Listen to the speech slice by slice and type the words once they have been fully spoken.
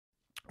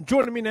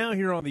Joining me now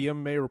here on the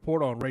MMA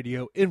Report on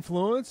Radio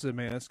Influence, a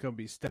man that's going to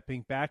be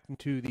stepping back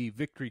into the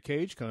victory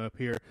cage coming up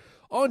here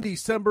on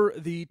December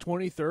the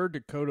 23rd,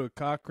 Dakota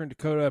Cochrane.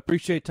 Dakota, I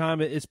appreciate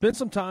time. It's been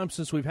some time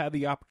since we've had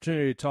the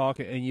opportunity to talk,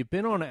 and you've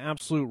been on an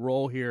absolute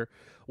roll here,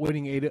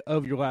 winning 8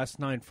 of your last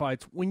 9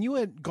 fights. When you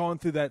had gone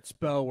through that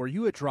spell where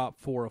you had dropped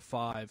 4 of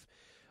 5,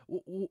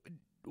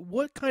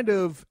 what kind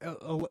of,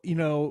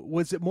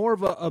 was it more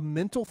of a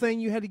mental thing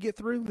you had to get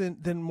through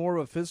than more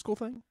of a physical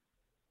thing?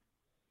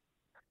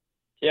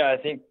 Yeah, I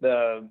think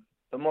the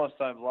most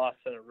I've lost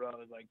in a row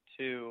is like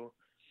 2.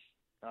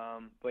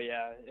 But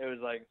yeah, it was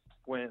like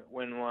win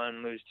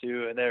 1, lose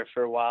 2 there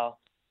for a while.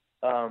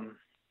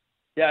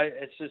 Yeah,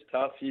 it's just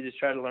tough. You just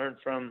try to learn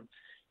from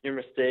your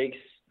mistakes.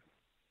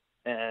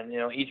 And,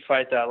 each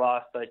fight that I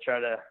lost, I try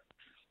to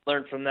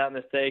learn from that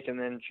mistake and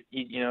then,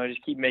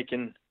 just keep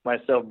making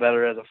myself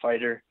better as a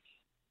fighter.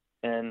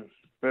 And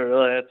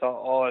really that's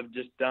all I've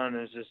just done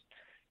is just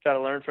try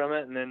to learn from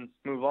it and then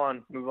move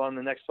on to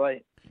the next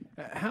fight.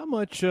 How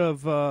much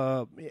of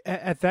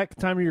at that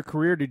time of your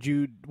career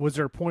was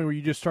there a point where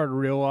you just started to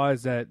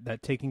realize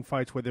that taking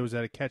fights, whether it was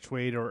at a catch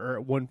weight or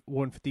at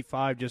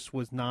 155, just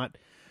was not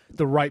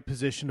the right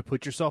position to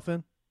put yourself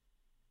in?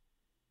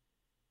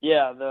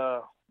 Yeah,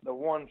 the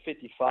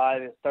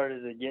 155, it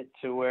started to get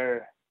to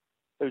where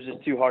it was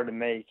just too hard to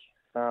make.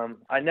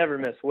 I never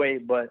miss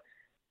weight, but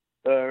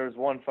there was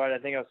one fight, I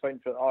think I was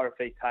fighting for the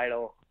RFA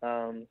title.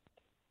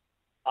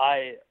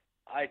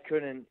 I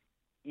couldn't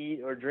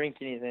eat or drink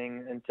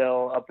anything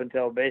up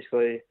until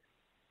basically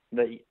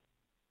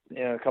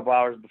a couple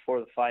hours before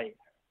the fight.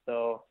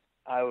 So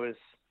I was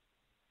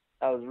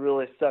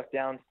really sucked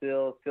down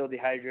still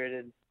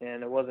dehydrated,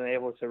 and I wasn't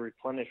able to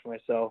replenish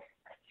myself.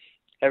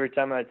 Every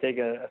time I'd take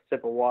a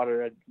sip of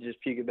water, I'd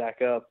just puke it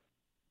back up.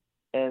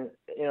 And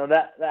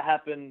that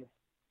happened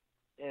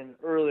in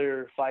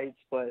earlier fights,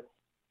 but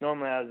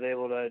normally I was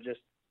able to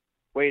just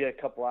wait a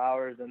couple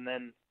hours and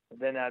then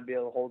I'd be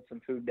able to hold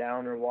some food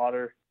down or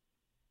water.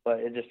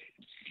 But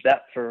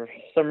for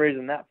some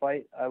reason, that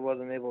fight, I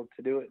wasn't able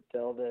to do it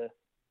till the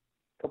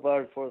couple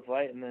hours before the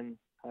fight. And then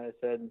I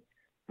said,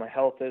 my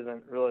health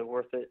isn't really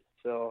worth it.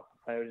 So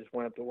I just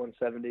went up to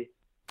 170.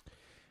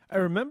 I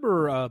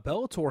remember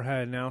Bellator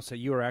had announced that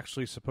you were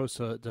actually supposed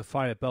to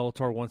fight at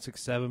Bellator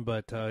 167,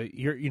 but I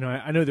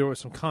know there were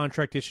some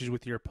contract issues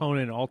with your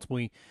opponent.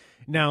 Ultimately,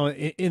 now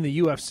in the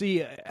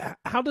UFC,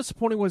 how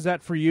disappointing was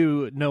that for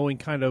you, knowing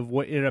kind of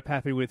what ended up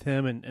happening with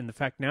him, and the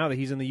fact now that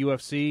he's in the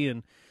UFC,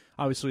 and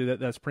obviously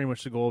that's pretty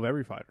much the goal of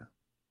every fighter.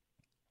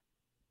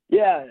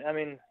 Yeah, I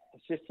mean,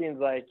 it just seems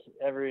like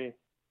every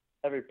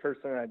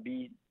person I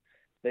beat,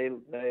 they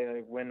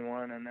like win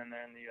one and then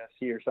they're in the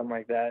UFC or something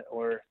like that.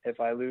 Or if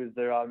I lose,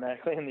 they're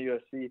automatically in the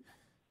UFC.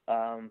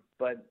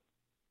 But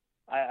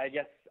I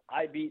guess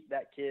I beat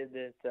that kid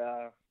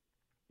that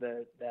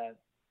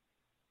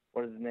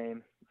what is his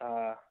name?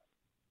 Al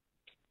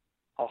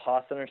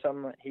Hassan or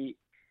something.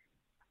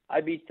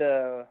 I beat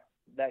that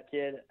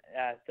kid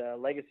at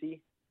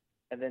Legacy,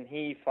 and then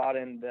he fought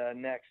in the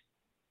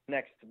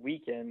next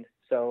weekend.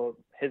 So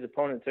his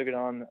opponent took it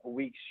on a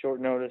week's short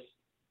notice,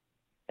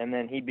 and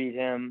then he beat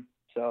him.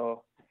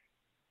 So,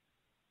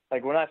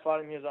 like, when I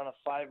fought him, he was on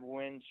a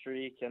 5-win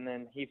streak, and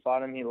then he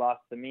fought him. He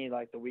lost to me,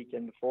 like, the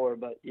weekend before,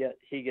 but yet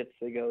he gets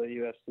to go to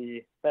the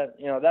UFC.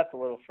 That's a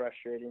little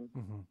frustrating.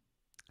 Mm-hmm.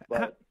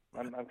 But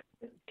I'm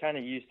kind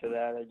of used to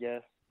that, I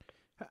guess.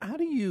 How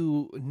do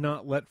you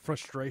not let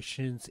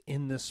frustrations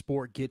in this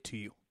sport get to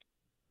you?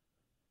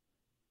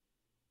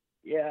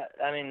 Yeah,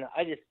 I mean,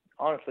 I just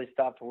honestly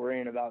stopped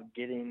worrying about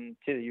getting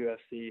to the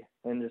UFC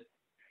and just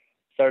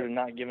started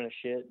not giving a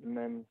shit, and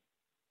then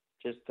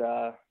just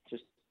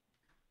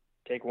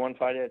take one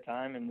fight at a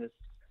time and just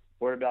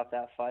worry about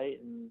that fight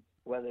and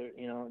whether,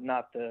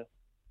 not the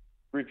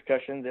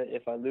repercussions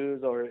if I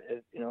lose or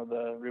if,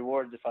 the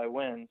rewards if I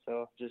win.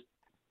 So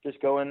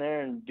just go in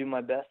there and do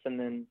my best, and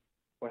then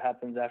what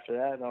happens after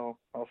that,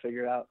 I'll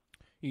figure it out.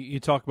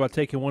 You talk about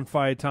taking one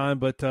fight at a time,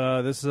 but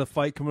this is a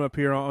fight coming up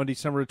here on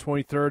December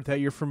 23rd that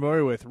you're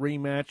familiar with,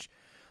 rematch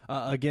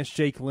against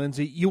Jake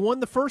Lindsey. You won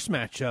the first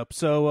matchup,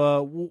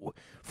 so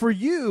for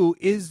you,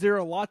 is there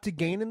a lot to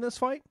gain in this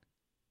fight?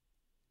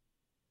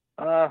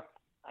 I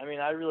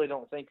mean, I really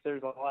don't think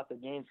there's a lot to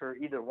gain for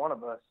either one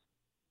of us.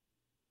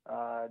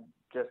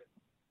 Just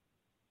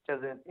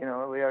because we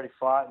already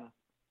fought,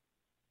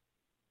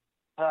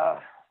 and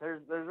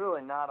there's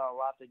really not a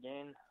lot to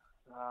gain.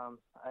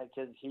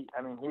 Because he's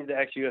the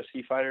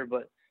ex-UFC fighter,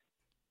 but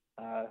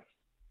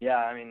yeah,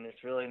 I mean,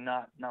 it's really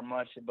not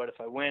much. But if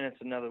I win,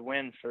 it's another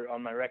win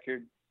on my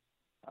record.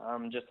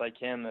 Just like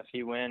him, if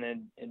he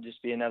win, it'd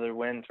just be another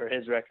win for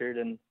his record.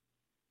 And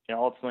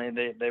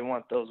ultimately, they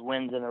want those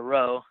wins in a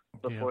row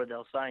before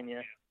they'll sign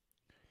you.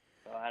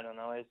 So I don't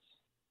know. It's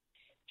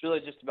really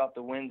just about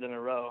the wins in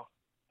a row,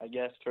 I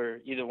guess,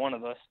 for either one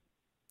of us.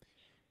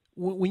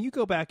 When you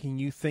go back and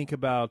you think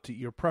about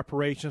your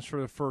preparations for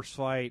the first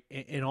fight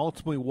and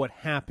ultimately what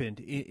happened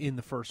in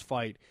the first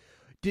fight,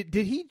 did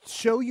he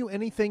show you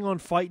anything on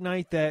fight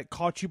night that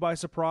caught you by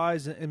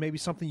surprise and maybe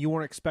something you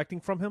weren't expecting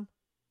from him?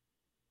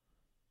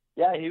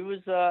 Yeah, he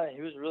was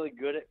really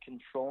good at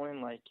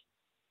controlling, like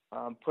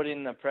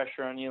putting the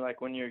pressure on you,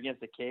 like when you're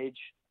against the cage,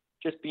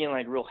 just being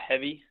like real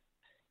heavy,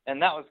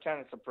 and that was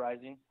kind of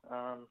surprising.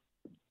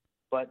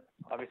 But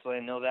obviously, I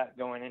know that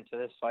going into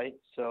this fight,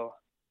 so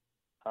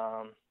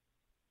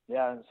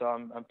yeah, so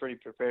I'm pretty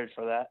prepared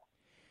for that.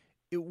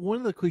 One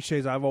of the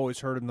cliches I've always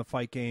heard in the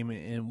fight game,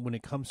 and when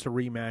it comes to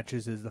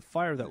rematches, is the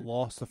fighter that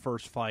lost the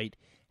first fight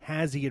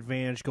has the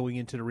advantage going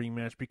into the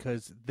rematch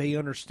because they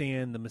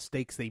understand the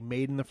mistakes they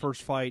made in the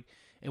first fight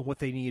and what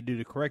they need to do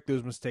to correct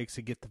those mistakes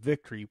to get the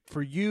victory.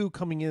 For you,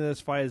 coming into this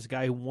fight as a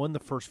guy who won the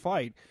first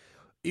fight,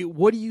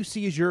 what do you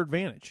see as your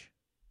advantage?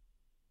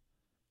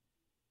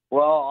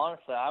 Well,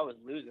 honestly, I was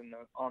losing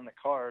on the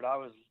card. I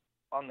was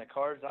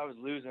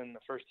losing the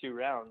first 2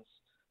 rounds.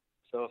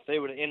 So if they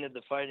would have ended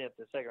the fight at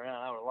the second round,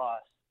 I would have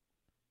lost.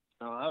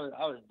 So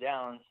I was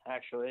down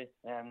actually,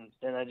 and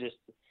then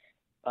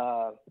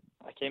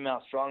I came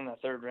out strong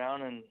that third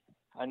round, and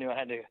I knew I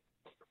had to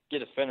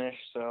get a finish.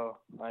 So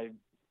I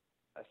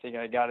think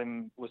I got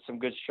him with some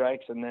good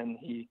strikes, and then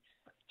he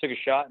took a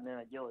shot, and then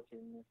I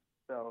guillotined him.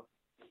 So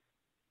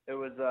it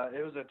was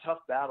a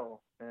tough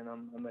battle, and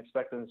I'm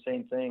expecting the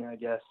same thing, I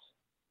guess.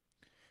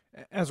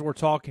 As we're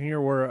talking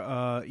here,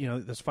 we're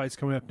this fight's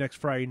coming up next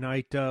Friday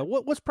night.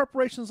 What's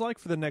preparations like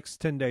for the next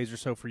 10 days or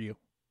so for you?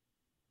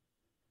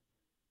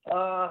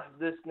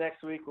 This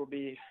next week will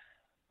be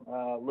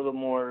a little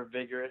more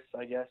vigorous,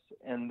 I guess,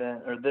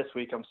 this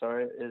week, I'm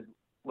sorry, is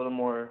a little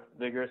more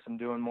vigorous and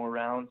doing more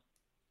rounds.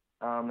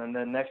 And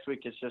then next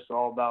week it's just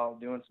all about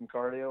doing some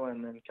cardio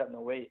and then cutting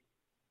the weight.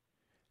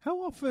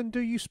 How often do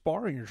you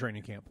spar in your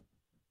training camp?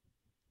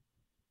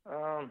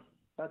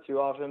 Not too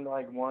often,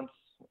 like once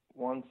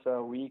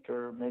a week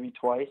or maybe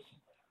twice.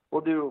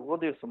 We'll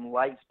do some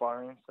light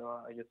sparring, so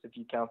I guess if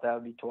you count that,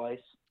 would be twice.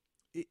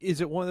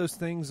 Is it one of those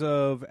things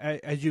of,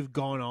 as you've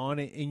gone on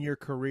in your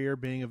career,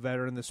 being a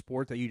veteran in the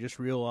sport, that you just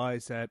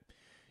realize that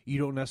you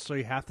don't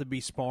necessarily have to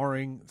be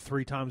sparring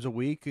 3 times a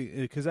week?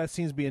 Because that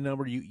seems to be a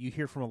number you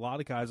hear from a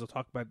lot of guys. They'll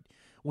talk about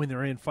when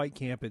they're in fight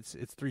camp, it's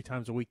 3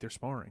 times a week they're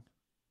sparring.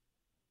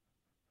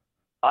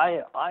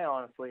 I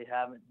honestly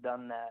haven't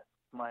done that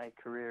my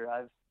career.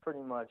 I've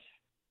pretty much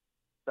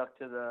stuck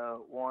to the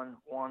one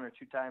or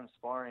 2 times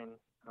sparring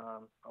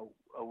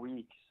a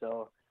week.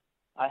 So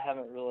I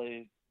haven't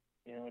really,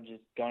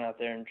 just gone out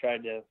there and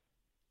tried to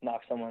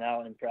knock someone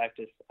out in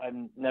practice. I've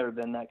never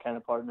been that kind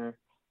of partner.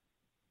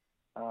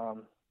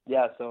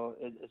 So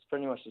it's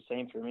pretty much the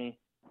same for me.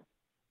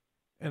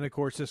 And, of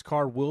course, this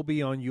card will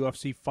be on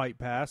UFC Fight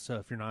Pass.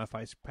 If you're not a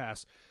Fight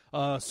Pass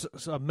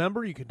a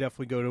member, you can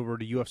definitely go over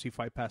to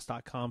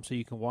UFCFightPass.com so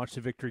you can watch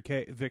the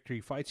victory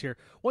fights here.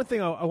 One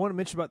thing I want to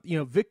mention about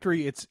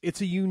Victory,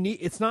 it's a unique.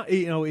 It's not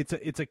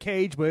it's a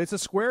cage, but it's a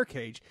square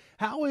cage.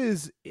 How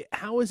is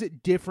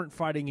it different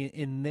fighting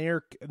in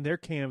their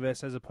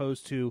canvas as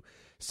opposed to,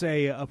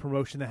 say, a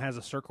promotion that has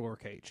a circular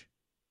cage?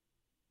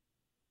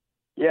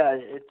 Yeah,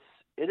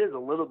 it is a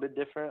little bit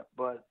different,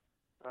 but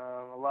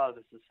a lot of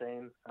it's the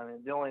same. I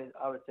mean, the only,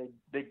 I would say,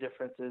 big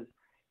difference is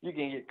you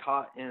can get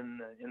caught in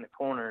the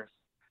corners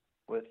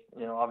with,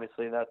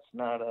 obviously that's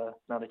not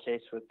a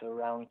case with the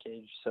round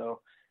cage.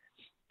 So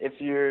if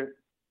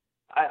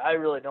I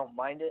really don't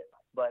mind it,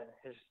 but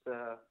it's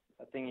a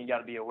thing you got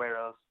to be aware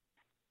of.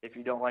 If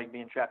you don't like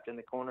being trapped in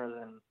the corner,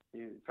 then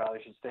you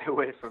probably should stay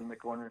away from the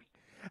corners.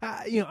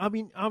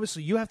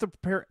 Obviously, you have to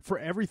prepare for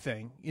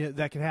everything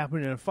that can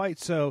happen in a fight.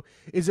 So,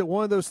 is it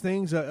one of those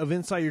things of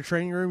inside your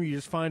training room, you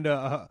just find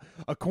a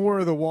corner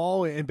of the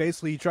wall and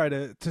basically you try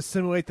to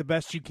simulate the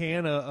best you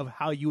can of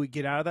how you would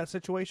get out of that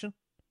situation?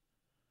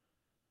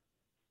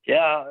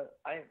 Yeah,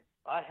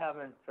 I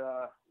haven't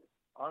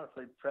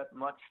honestly prepped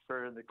much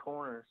for the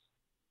corners.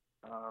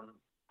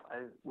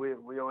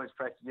 We always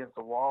practice against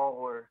the wall,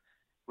 or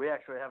we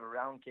actually have a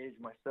round cage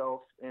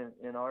myself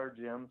in our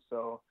gym,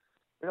 so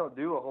we don't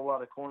do a whole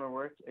lot of corner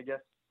work. I guess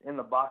in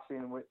the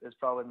boxing is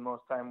probably the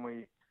most time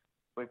we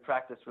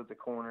practice with the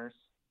corners.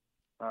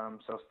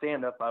 So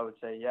stand-up, I would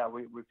say, yeah,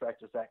 we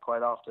practice that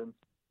quite often.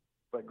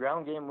 But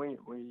ground game,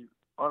 we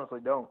honestly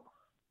don't.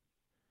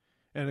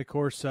 And, of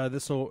course,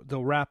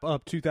 they'll wrap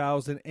up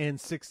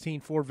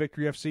 2016 for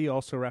Victory FC,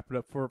 also wrap it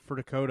up for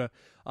Dakota.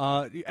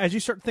 As you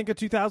start to think of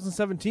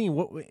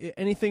 2017,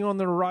 anything on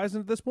the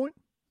horizon at this point?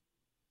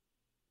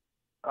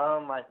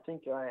 I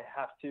think I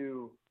have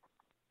to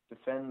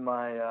defend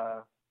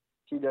my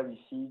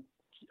TWC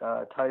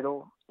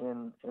title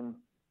in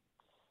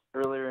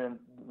earlier in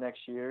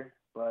next year,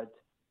 but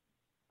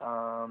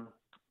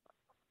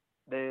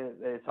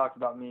they talked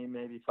about me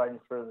maybe fighting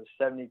for the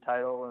 70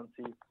 title, and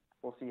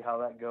we'll see how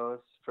that goes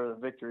for the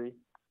victory.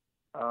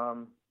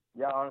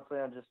 Honestly,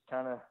 I'm just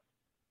kind of,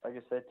 like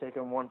I said,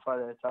 taking one fight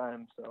at a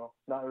time, so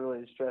not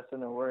really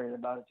stressing or worrying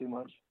about it too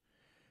much.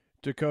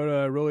 Dakota,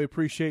 I really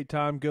appreciate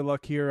time. Good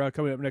luck here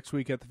coming up next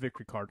week at the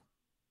Victory card.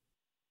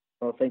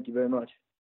 Well, thank you very much.